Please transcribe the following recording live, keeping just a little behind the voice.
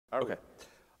Okay.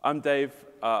 I'm Dave.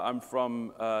 I'm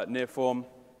from NearForm.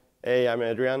 Hey, I'm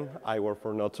Adrian. I work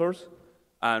for NodeSource.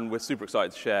 And we're super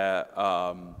excited to share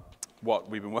what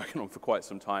we've been working on for quite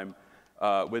some time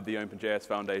with the OpenJS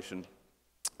Foundation.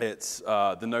 It's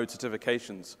the Node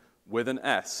certifications with an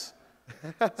S.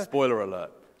 Spoiler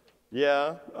alert.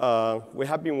 Yeah, we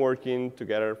have been working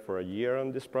together for a year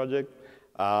on this project.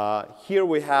 Here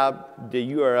we have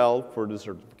the URL for the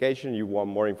certification. You want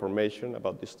more information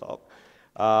about this talk.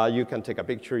 You can take a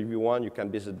picture if you want. You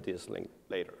can visit this link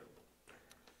later.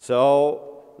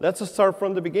 So let's start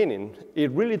from the beginning.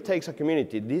 It really takes a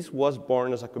community. This was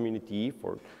born as a community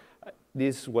effort.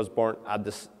 This was born at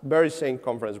the very same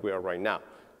conference we are right now.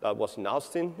 That was in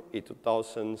Austin in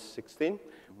 2016,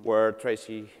 where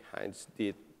Tracy Hines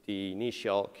did the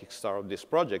initial kickstart of this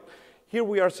project. Here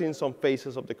we are seeing some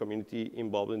faces of the community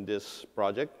involved in this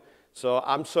project. So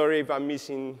I'm sorry if I'm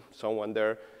missing someone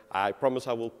there. I promise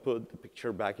I will put the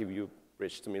picture back if you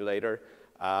reach to me later.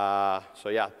 So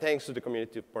yeah, thanks to the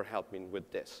community for helping with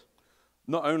this.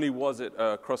 Not only was it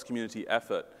a cross-community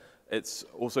effort, it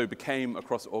also became a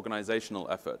cross-organizational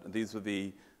effort. And these were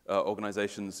the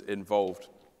organizations involved.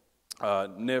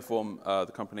 NearForm,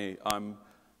 the company I'm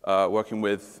working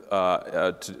with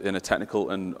in a technical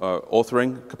and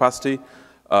authoring capacity.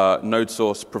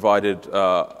 NodeSource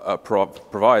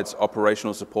provides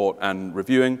operational support and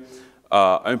reviewing.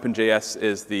 OpenJS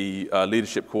is the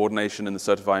leadership coordination and the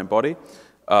certifying body.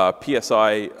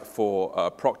 PSI for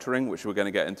proctoring, which we're going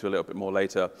to get into a little bit more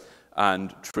later,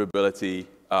 and Affordability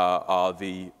are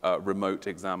the remote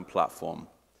exam platform.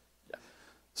 Yeah.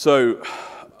 So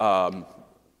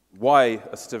why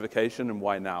a certification and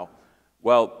why now?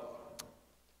 Well,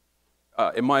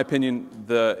 in my opinion,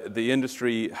 the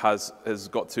industry has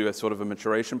got to a sort of a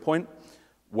maturation point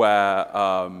where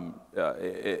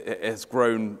it has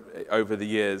grown over the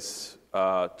years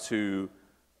to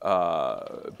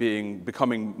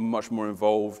becoming much more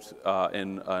involved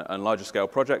in larger scale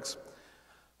projects.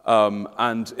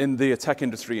 And in the tech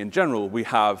industry in general, we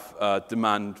have a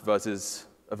demand versus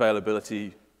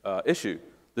availability issue.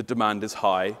 The demand is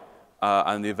high,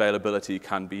 and the availability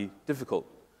can be difficult.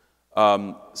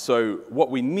 So what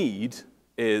we need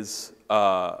is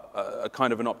a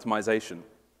kind of an optimization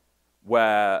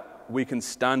where we can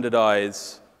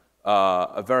standardize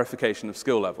a verification of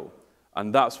skill level.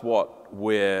 And that's what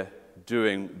we're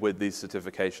doing with these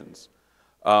certifications.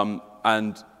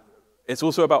 And it's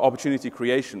also about opportunity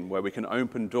creation, where we can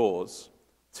open doors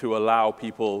to allow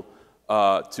people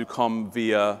to come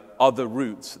via other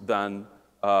routes than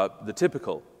the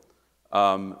typical.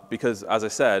 Because, as I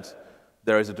said,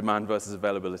 there is a demand versus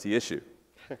availability issue.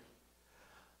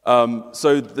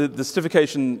 So the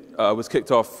certification was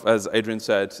kicked off, as Adrian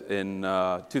said, in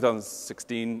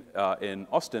 2016 in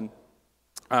Austin.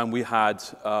 And we had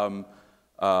a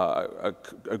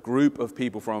group of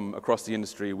people from across the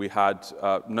industry. We had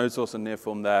NodeSource and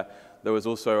NearForm there. There was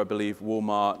also, I believe,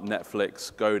 Walmart,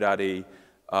 Netflix, GoDaddy.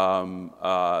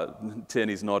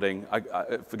 Tierney's nodding.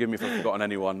 Forgive me if I've forgotten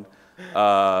anyone.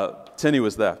 Tierney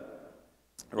was there.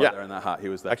 Right there in that hat, he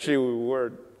was there. Actually, we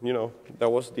were, that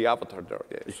was the avatar there.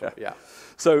 Yeah. So, yeah.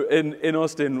 So in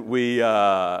Austin,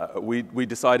 we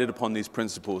decided upon these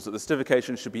principles, that the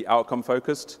certification should be outcome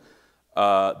focused,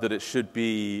 that it should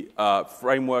be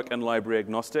framework and library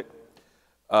agnostic,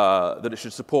 that it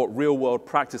should support real world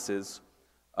practices,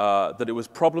 that it was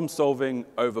problem solving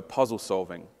over puzzle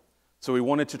solving. So we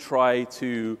wanted to try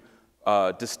to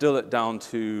distill it down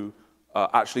to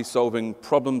actually solving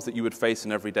problems that you would face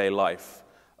in everyday life,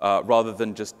 rather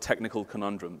than just technical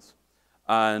conundrums.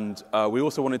 And we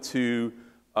also wanted to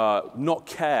not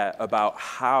care about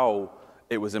how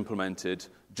it was implemented,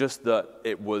 just that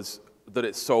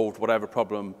it solved whatever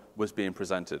problem was being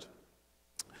presented.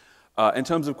 In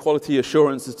terms of quality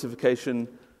assurance certification,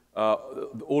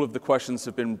 all of the questions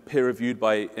have been peer-reviewed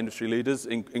by industry leaders,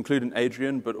 including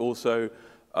Adrian, but also,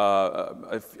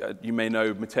 if you may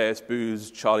know, Matthias Booz,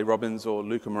 Charlie Robbins, or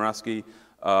Luca Moraski.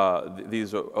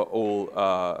 These are all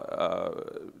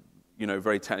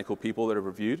very technical people that are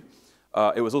reviewed.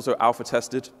 It was also alpha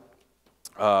tested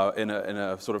in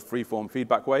a sort of free-form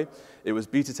feedback way. It was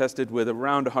beta tested with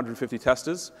around 150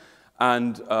 testers.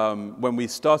 And when we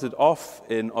started off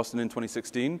in Austin in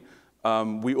 2016,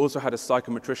 we also had a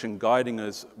psychometrician guiding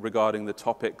us regarding the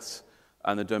topics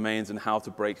and the domains and how to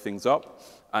break things up.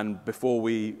 And before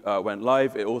we went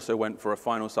live, it also went for a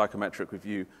final psychometric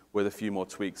review with a few more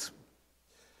tweaks.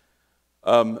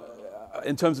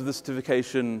 In terms of the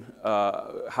certification,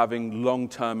 having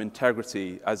long-term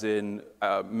integrity, as in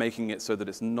making it so that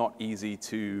it's not easy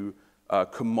to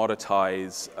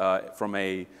commoditize from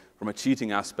a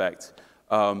cheating aspect,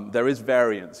 There is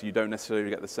variance. You don't necessarily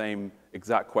get the same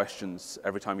exact questions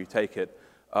every time you take it.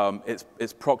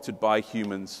 It's proctored by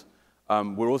humans.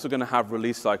 We're also going to have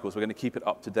release cycles. We're going to keep it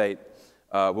up to date,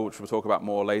 which we'll talk about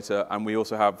more later. And we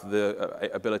also have the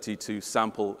ability to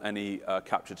sample any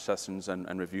captured sessions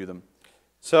and review them.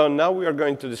 So now we are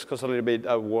going to discuss a little bit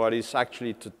of what is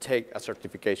actually to take a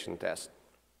certification test.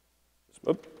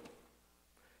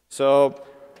 So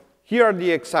here are the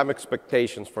exam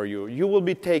expectations for you. You will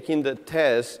be taking the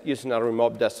test using a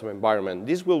remote desktop environment.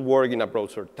 This will work in a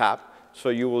browser tab, so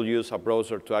you will use a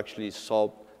browser to actually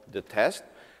solve the test.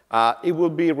 It will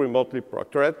be remotely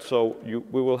proctored, so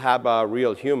we will have a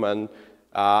real human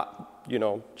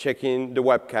checking the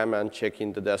webcam and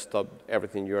checking the desktop,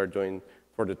 everything you are doing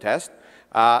for the test.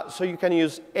 So you can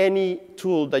use any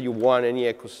tool that you want,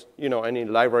 any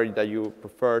library that you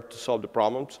prefer to solve the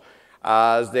problems.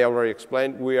 As they already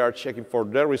explained, we are checking for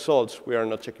the results. We are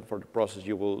not checking for the process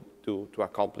you will do to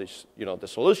accomplish the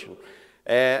solution.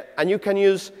 And you can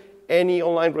use any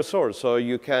online resource. So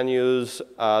you can use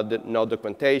the Node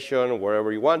documentation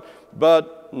wherever you want,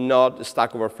 but not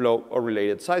Stack Overflow or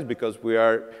related sites, because we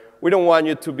don't want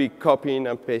you to be copying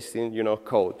and pasting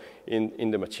code in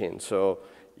the machine. So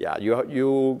yeah,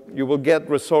 you will get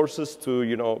resources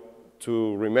to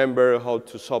remember how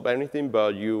to solve anything,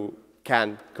 but you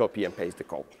can copy and paste the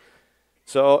code.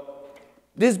 So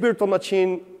this virtual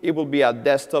machine, it will be a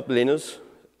desktop Linux.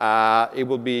 It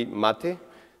will be Mate.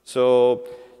 So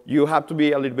you have to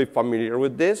be a little bit familiar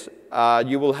with this.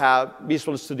 You will have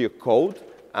Visual Studio Code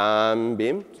and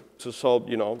Vim to solve,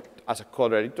 as a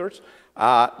code editors.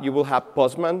 You will have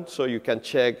Postman, so you can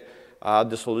check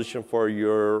the solution for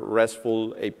your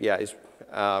RESTful APIs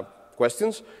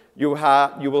questions. You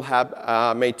will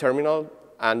have Main Terminal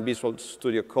and Visual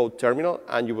Studio Code Terminal,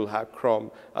 and you will have Chrome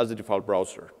as the default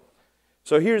browser.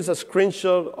 So here's a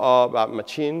screenshot of a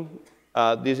machine.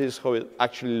 This is how it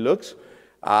actually looks.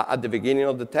 At the beginning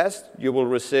of the test, you will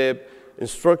receive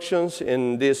instructions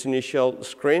in this initial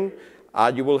screen.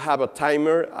 You will have a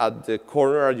timer at the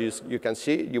corner, as you can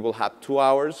see. You will have 2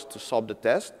 hours to solve the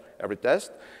test, every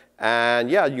test. And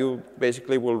yeah, you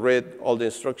basically will read all the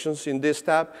instructions in this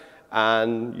tab,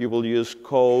 and you will use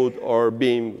code or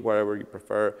Vim, wherever you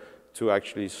prefer, to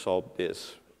actually solve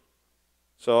this.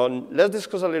 So let's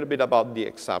discuss a little bit about the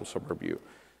exams overview.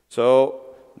 So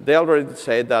they already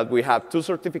said that we have 2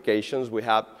 certifications. We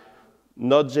have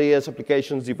Node.js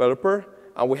Applications Developer,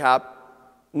 and we have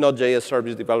Node.js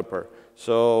Service Developer.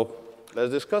 So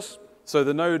let's discuss. So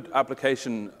the Node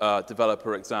Application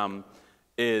Developer exam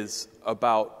is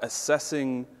about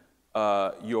assessing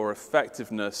your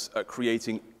effectiveness at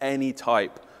creating any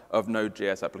type of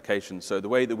Node.js application. So the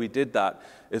way that we did that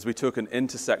is we took an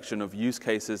intersection of use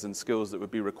cases and skills that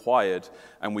would be required,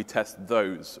 and we test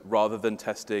those rather than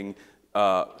testing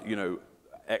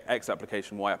X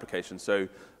application, Y application. So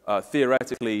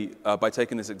theoretically, by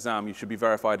taking this exam, you should be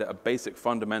verified at a basic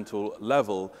fundamental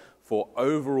level for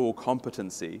overall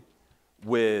competency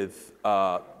with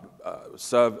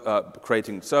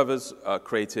creating servers,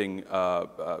 creating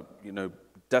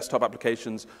desktop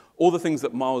applications, all the things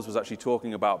that Miles was actually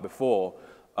talking about before.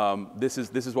 This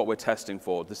is what we're testing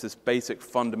for. This is basic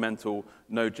fundamental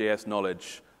Node.js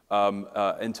knowledge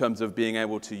in terms of being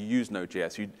able to use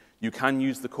Node.js. You can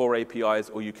use the core APIs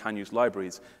or you can use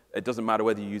libraries. It doesn't matter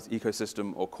whether you use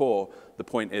ecosystem or core. The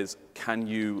point is, can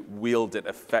you wield it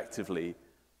effectively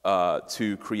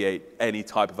to create any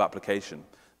type of application?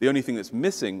 The only thing that's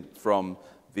missing from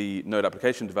the Node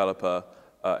Application Developer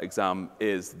exam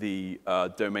is the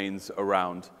domains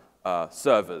around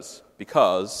servers,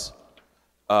 because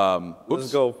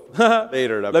let's go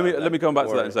later. Let me come back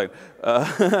to that in a second.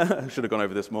 I should have gone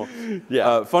over this more.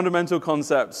 Yeah. Fundamental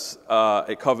concepts.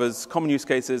 It covers common use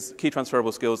cases, key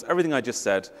transferable skills, everything I just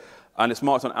said, and it's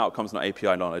marked on outcomes, not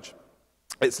API knowledge.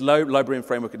 It's library and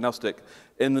framework agnostic.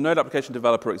 In the Node Application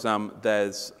Developer exam,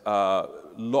 there's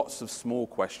lots of small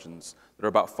questions that are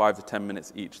about 5 to 10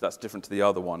 minutes each. That's different to the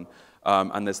other one.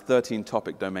 And there's 13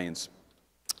 topic domains.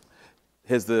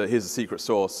 Here's the secret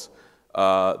sauce.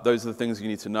 Those are the things you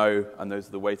need to know, and those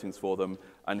are the weightings for them.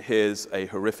 And here's a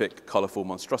horrific, colorful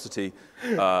monstrosity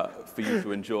for you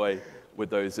to enjoy with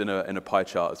those in a pie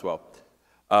chart as well.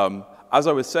 As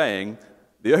I was saying,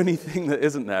 the only thing that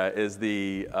isn't there is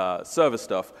the server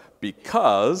stuff,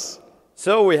 because...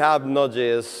 So we have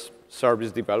Node.js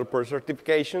Service Developer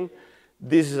certification.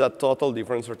 This is a total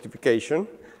different certification.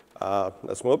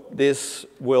 Let's move. This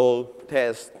will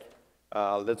test...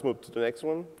 let's move to the next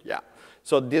one. Yeah.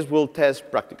 So this will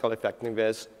test practical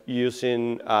effectiveness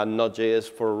using Node.js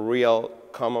for real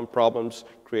common problems,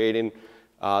 creating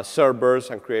servers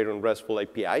and creating RESTful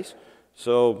APIs.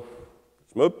 So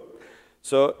let's move.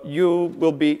 So you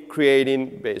will be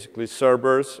creating basically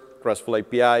servers, RESTful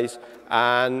APIs,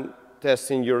 and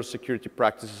testing your security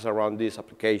practices around these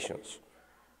applications.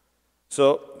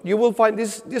 So you will find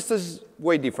this is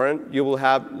way different. You will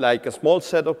have like a small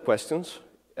set of questions,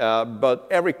 but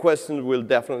every question will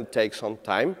definitely take some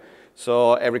time.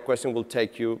 So every question will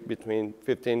take you between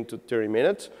 15 to 30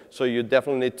 minutes. So you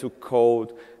definitely need to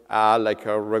code like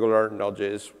a regular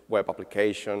Node.js web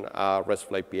application,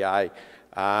 RESTful API.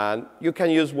 And you can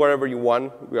use whatever you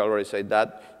want. We already said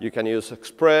that. You can use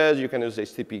Express. You can use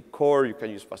HTTP Core. You can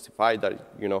use Fastify. That,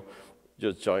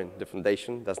 just join the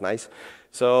foundation. That's nice.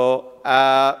 So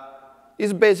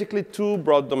it's basically two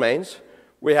broad domains.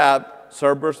 We have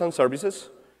servers and services,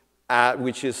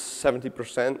 which is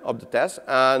 70% of the test,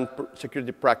 and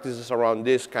security practices around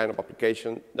this kind of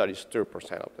application, that is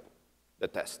 30% of the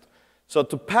test. So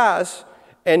to pass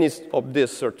any of these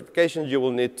certifications, you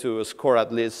will need to score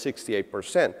at least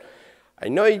 68%. I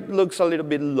know it looks a little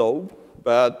bit low,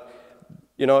 but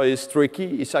it's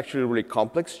tricky. It's actually really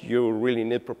complex. You really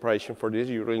need preparation for this.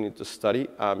 You really need to study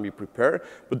and be prepared.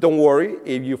 But don't worry,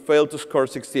 if you fail to score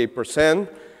 68%,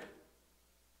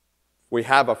 we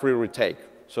have a free retake.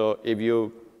 So if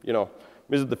you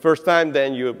miss it the first time,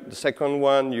 then the second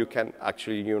one, you can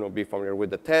actually be familiar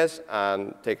with the test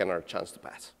and take another chance to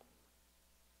pass.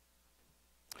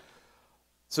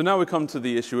 So now we come to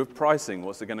the issue of pricing.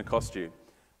 What's it going to cost you?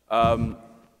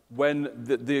 When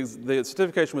the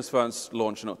certification was first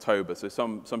launched in October, so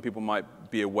some people might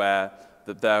be aware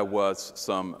that there was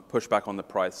some pushback on the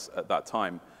price at that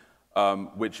time,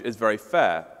 which is very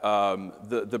fair.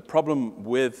 The problem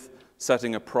with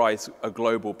setting a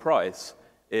global price,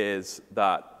 is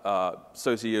that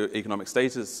socioeconomic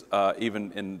status,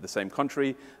 even in the same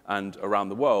country and around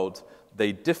the world,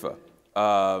 they differ.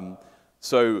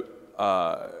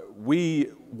 We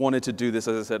wanted to do this,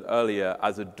 as I said earlier,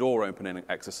 as a door opening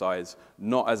exercise,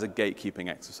 not as a gatekeeping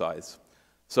exercise.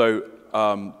 So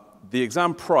the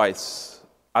exam price,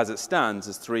 as it stands,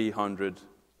 is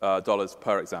 $300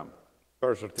 per exam.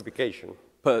 Per certification.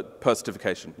 Per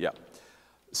certification, yeah.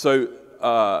 So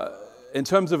in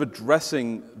terms of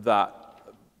addressing that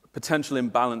potential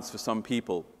imbalance for some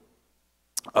people,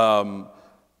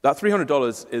 that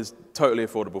 $300 is totally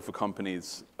affordable for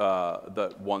companies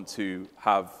that want to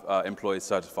have employees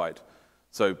certified.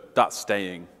 So that's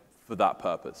staying for that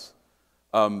purpose.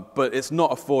 But it's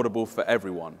not affordable for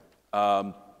everyone.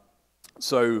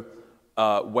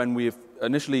 When we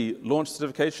initially launched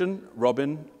certification,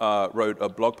 Robin wrote a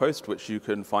blog post, which you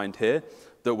can find here,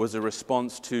 that was a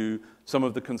response to some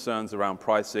of the concerns around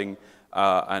pricing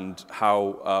and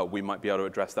how we might be able to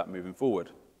address that moving forward.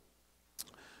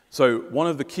 So one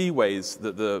of the key ways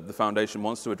that the foundation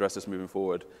wants to address this moving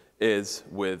forward is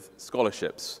with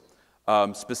scholarships.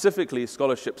 Specifically,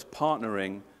 scholarships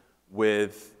partnering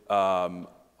with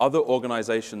other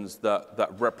organizations that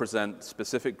represent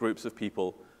specific groups of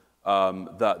people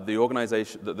that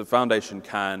the foundation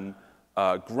can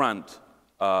grant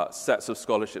sets of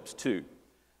scholarships to.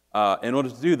 In order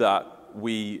to do that,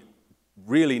 we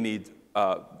really need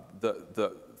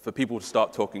for people to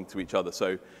start talking to each other.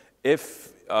 So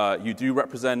if you do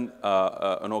represent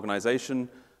an organization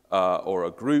or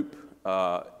a group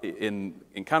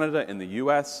in Canada, in the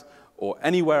US, or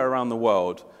anywhere around the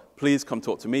world, please come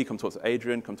talk to me, come talk to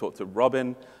Adrian, come talk to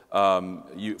Robin.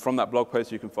 From that blog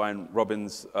post, you can find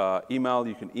Robin's email.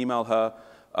 You can email her,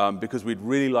 because we'd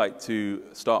really like to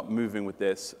start moving with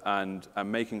this and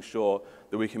making sure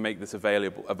that we can make this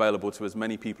available to as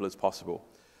many people as possible.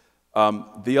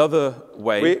 The other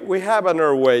way... We have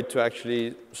another way to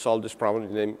actually solve this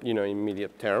problem in the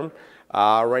immediate term.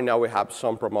 Right now we have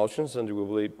some promotions, and we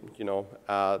will be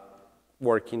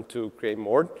working to create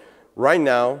more. Right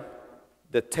now,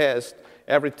 the test,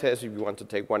 every test, if you want to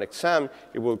take one exam,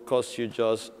 it will cost you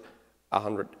just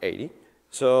 $180.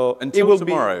 So until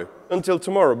tomorrow. Until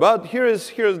tomorrow. But here's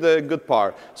the good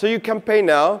part. So you can pay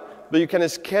now, but you can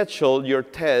schedule your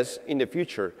test in the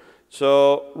future.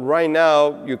 So right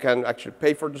now, you can actually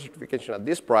pay for the certification at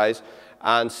this price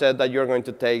and say that you're going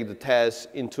to take the test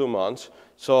in 2 months.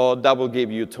 So that will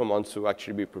give you 2 months to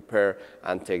actually be prepared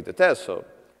and take the test. So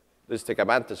let's take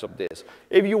advantage of this.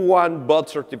 If you want both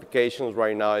certifications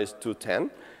right now, it's $210.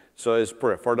 So it's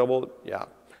pretty affordable. Yeah,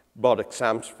 both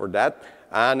exams for that.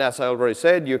 And as I already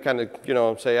said, you can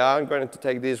say, I'm going to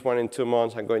take this one in 2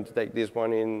 months. I'm going to take this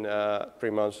one in 3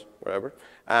 months, whatever.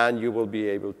 And you will be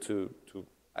able to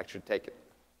actually take it.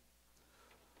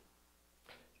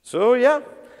 So yeah,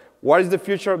 what is the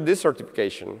future of this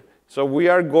certification? So we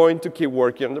are going to keep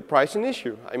working on the pricing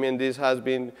issue. I mean, this has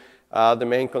been the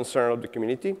main concern of the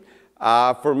community.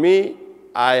 For me,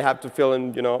 I have to fill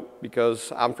in,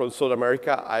 because I'm from South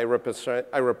America, I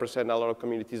represent a lot of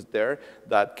communities there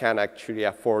that can actually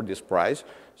afford this price.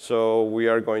 So we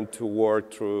are going to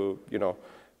work through,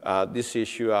 this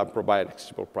issue and provide an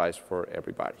accessible price for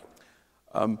everybody.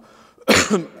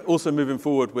 Also, moving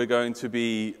forward, we're going to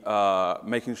be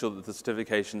making sure that the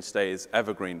certification stays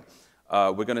evergreen.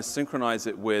 We're going to synchronize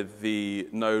it with the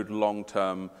Node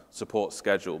long-term support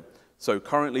schedule. So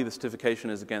currently, the certification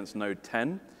is against Node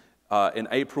 10. In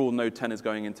April, Node 10 is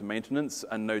going into maintenance,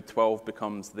 and Node 12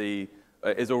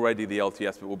 is already the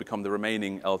LTS, but will become the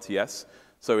remaining LTS.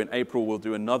 So in April, we'll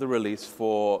do another release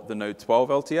for the Node 12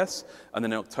 LTS, and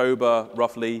then in October,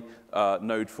 roughly,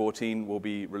 Node 14 will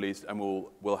be released, and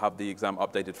we'll have the exam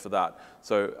updated for that.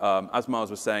 So as Miles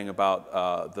was saying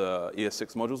about the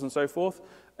ES6 modules and so forth,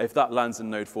 if that lands in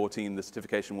Node 14, the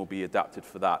certification will be adapted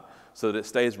for that, so that it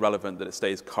stays relevant, that it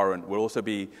stays current. We'll also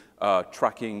be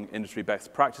tracking industry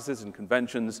best practices and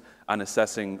conventions and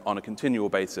assessing on a continual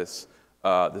basis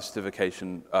the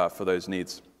certification for those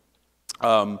needs.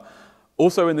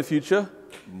 Also in the future,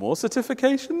 more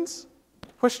certifications?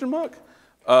 Question mark?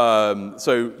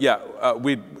 So yeah,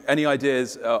 any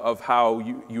ideas of how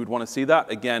you would want to see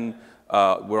that? Again,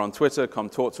 we're on Twitter. Come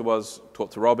talk to us, talk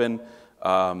to Robin.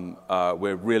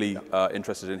 We're really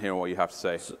interested in hearing what you have to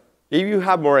say. So if you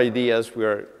have more ideas,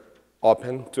 we're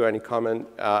open to any comment.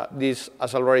 This,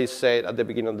 as I already said at the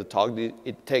beginning of the talk,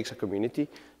 it takes a community.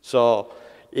 So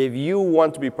if you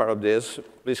want to be part of this,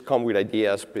 please come with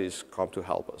ideas. Please come to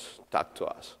help us, talk to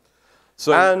us.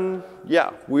 So, and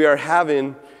yeah, we are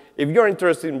having, if you're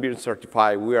interested in being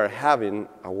certified, we are having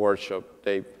a workshop.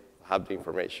 They have the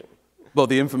information. Well,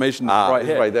 the information is right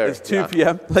here. Right there. It's 2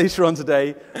 p.m. later on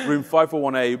today, room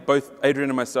 541A. Both Adrian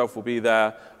and myself will be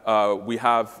there. We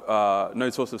have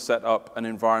NodeSource have set up an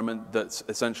environment that's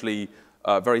essentially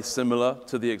very similar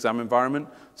to the exam environment,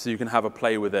 so you can have a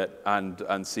play with it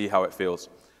and see how it feels.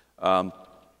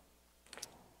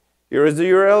 Here is the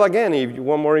URL again. If you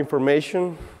want more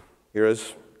information, here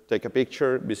is, take a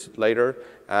picture, visit later,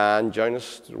 and join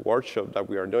us to the workshop that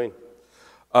we are doing.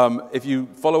 If you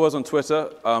follow us on Twitter,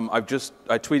 I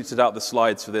tweeted out the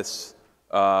slides for this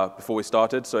before we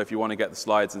started, so if you want to get the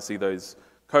slides and see those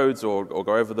codes or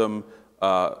go over them,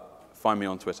 find me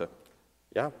on Twitter.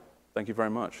 Yeah. Thank you very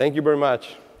much. Thank you very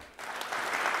much.